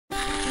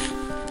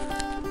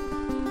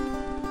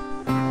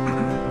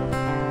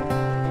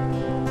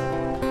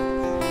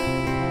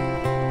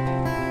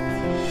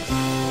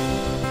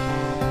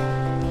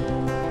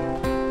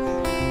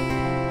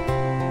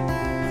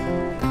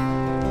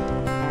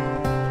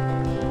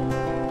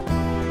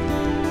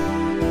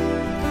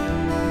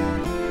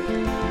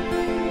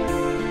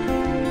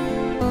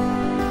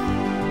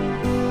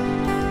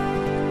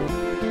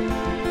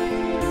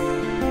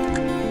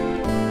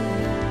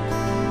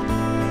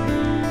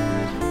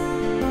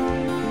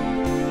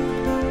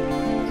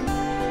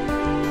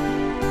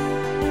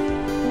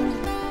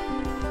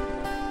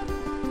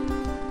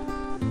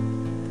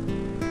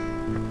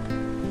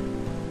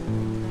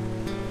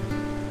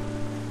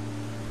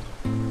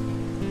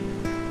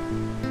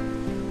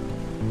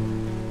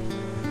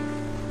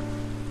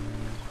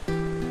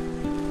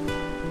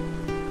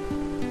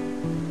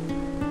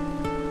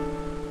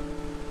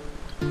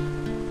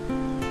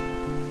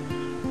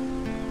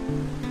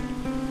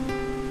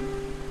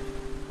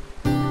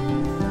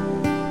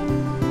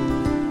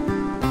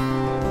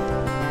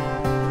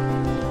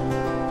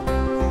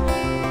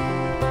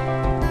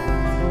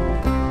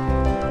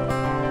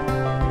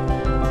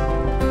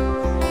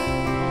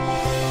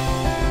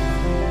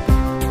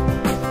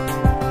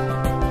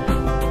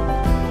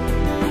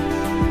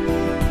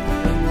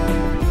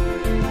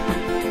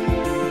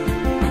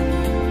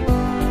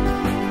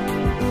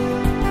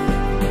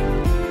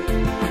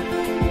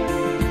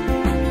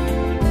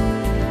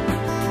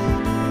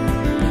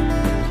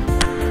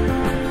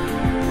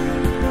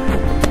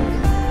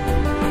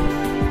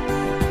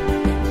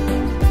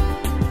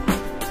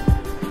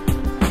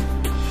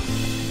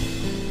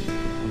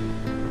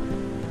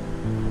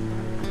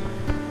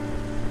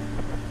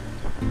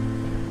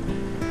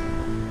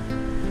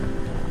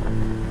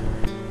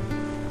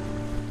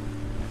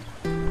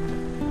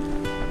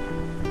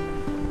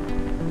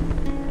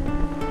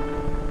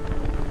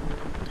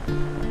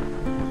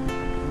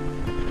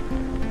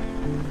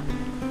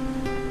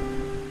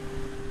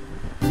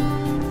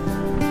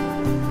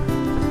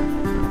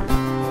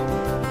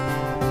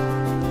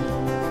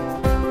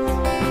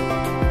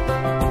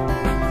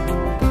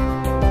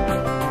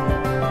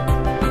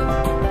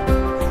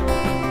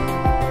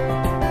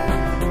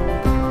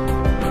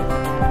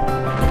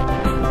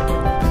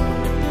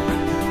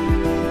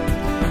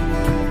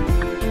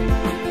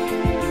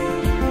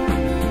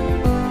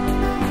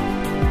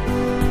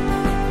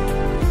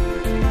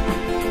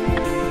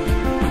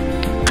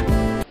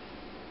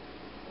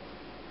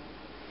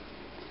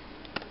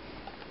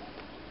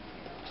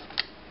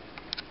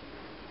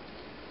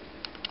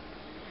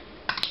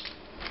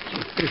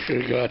fish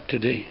I got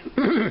today.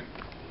 Gonna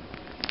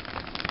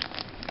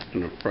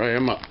fry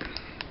them up.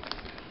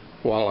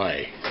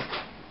 Walleye.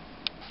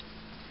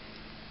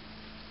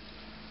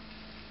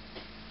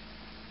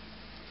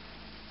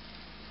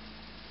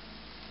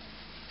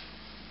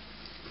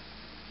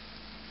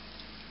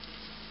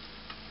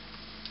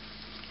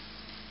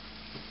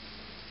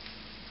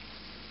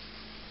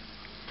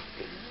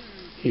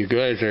 You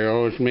guys are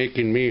always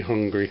making me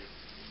hungry.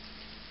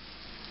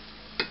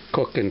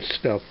 Cooking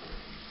stuff.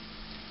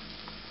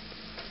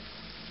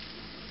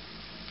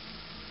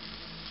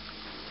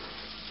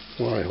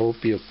 Well, I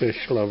hope you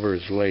fish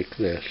lovers like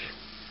this,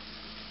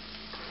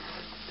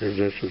 because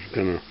this is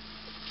gonna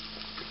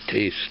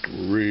taste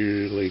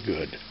really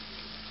good.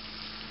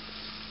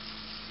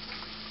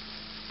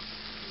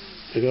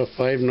 I got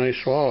 5 nice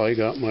walleye. I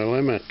got my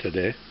limit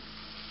today.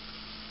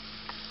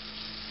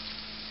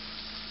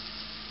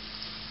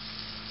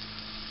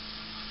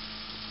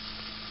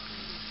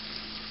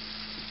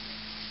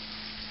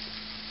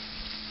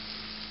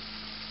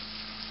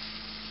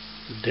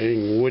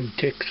 Dang wood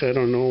ticks, I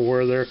don't know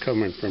where they're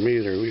coming from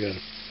either. We got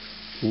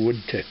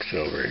wood ticks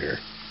over here.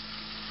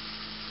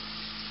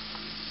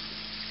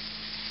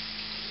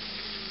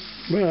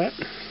 But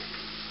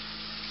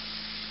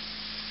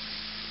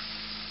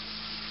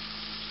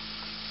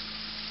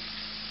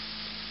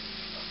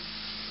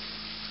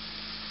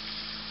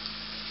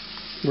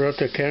brought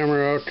the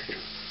camera out.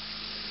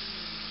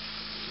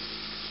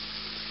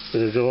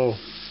 This old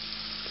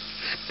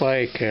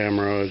spy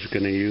camera I was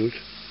going to use.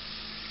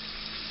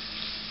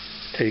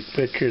 Take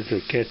pictures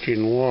of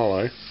catching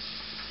walleye.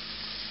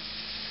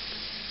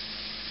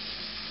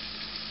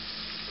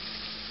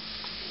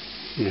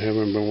 I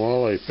haven't been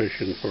walleye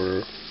fishing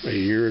for a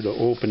year, the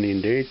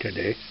opening day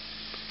today.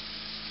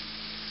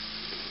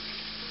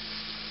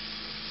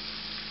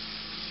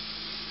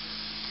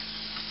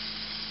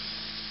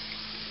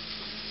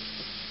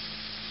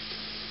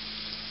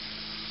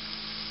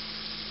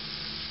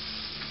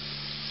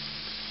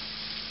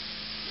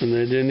 And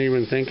I didn't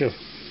even think of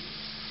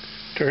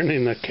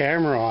turning the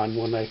camera on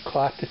when I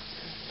caught it.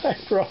 I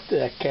brought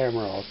that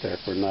camera out there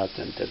for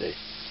nothing today.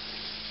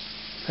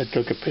 I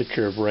took a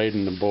picture of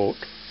riding the boat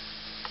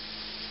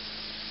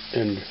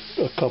and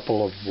a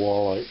couple of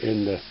walleye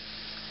in the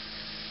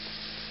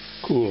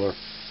cooler.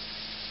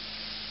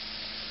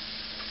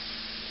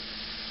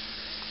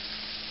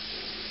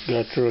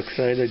 Got so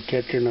excited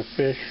catching a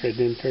fish I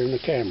didn't turn the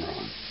camera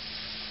on.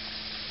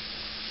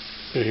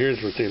 So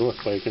here's what they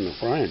look like in the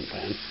frying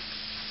pan.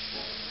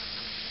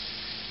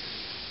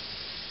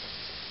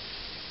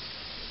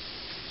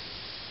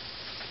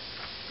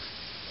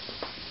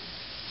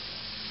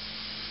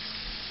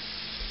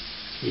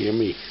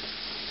 Yummy.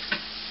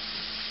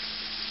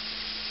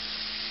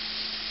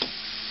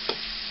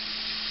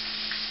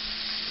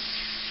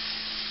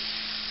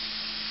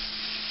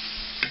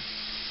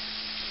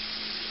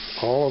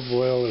 Olive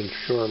oil and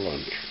shore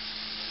lunch.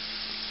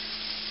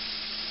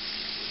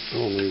 It's the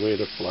only way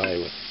to fly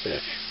with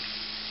fish.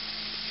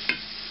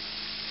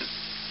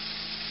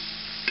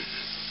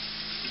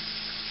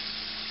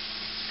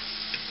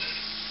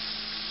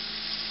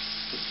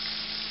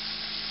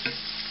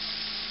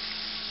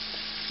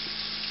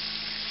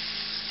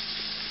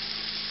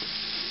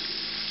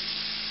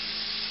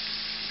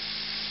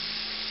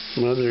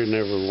 Mother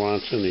never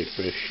wants any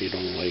fish. She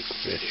don't like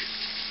fish.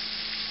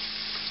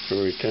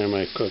 Every time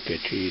I cook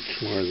it, she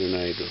eats more than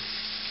I do.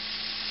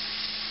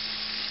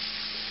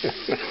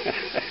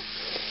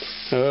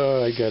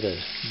 Oh, I got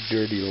a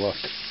dirty look.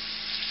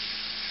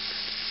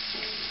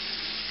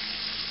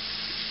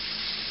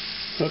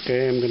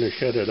 Okay, I'm going to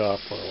shut it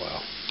off for a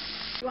while.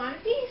 You want a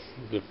piece?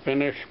 The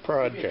finished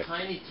project.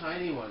 Tiny,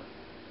 tiny one.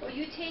 Well,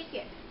 you take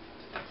it.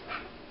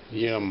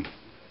 Yum.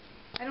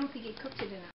 I don't think you cooked it enough.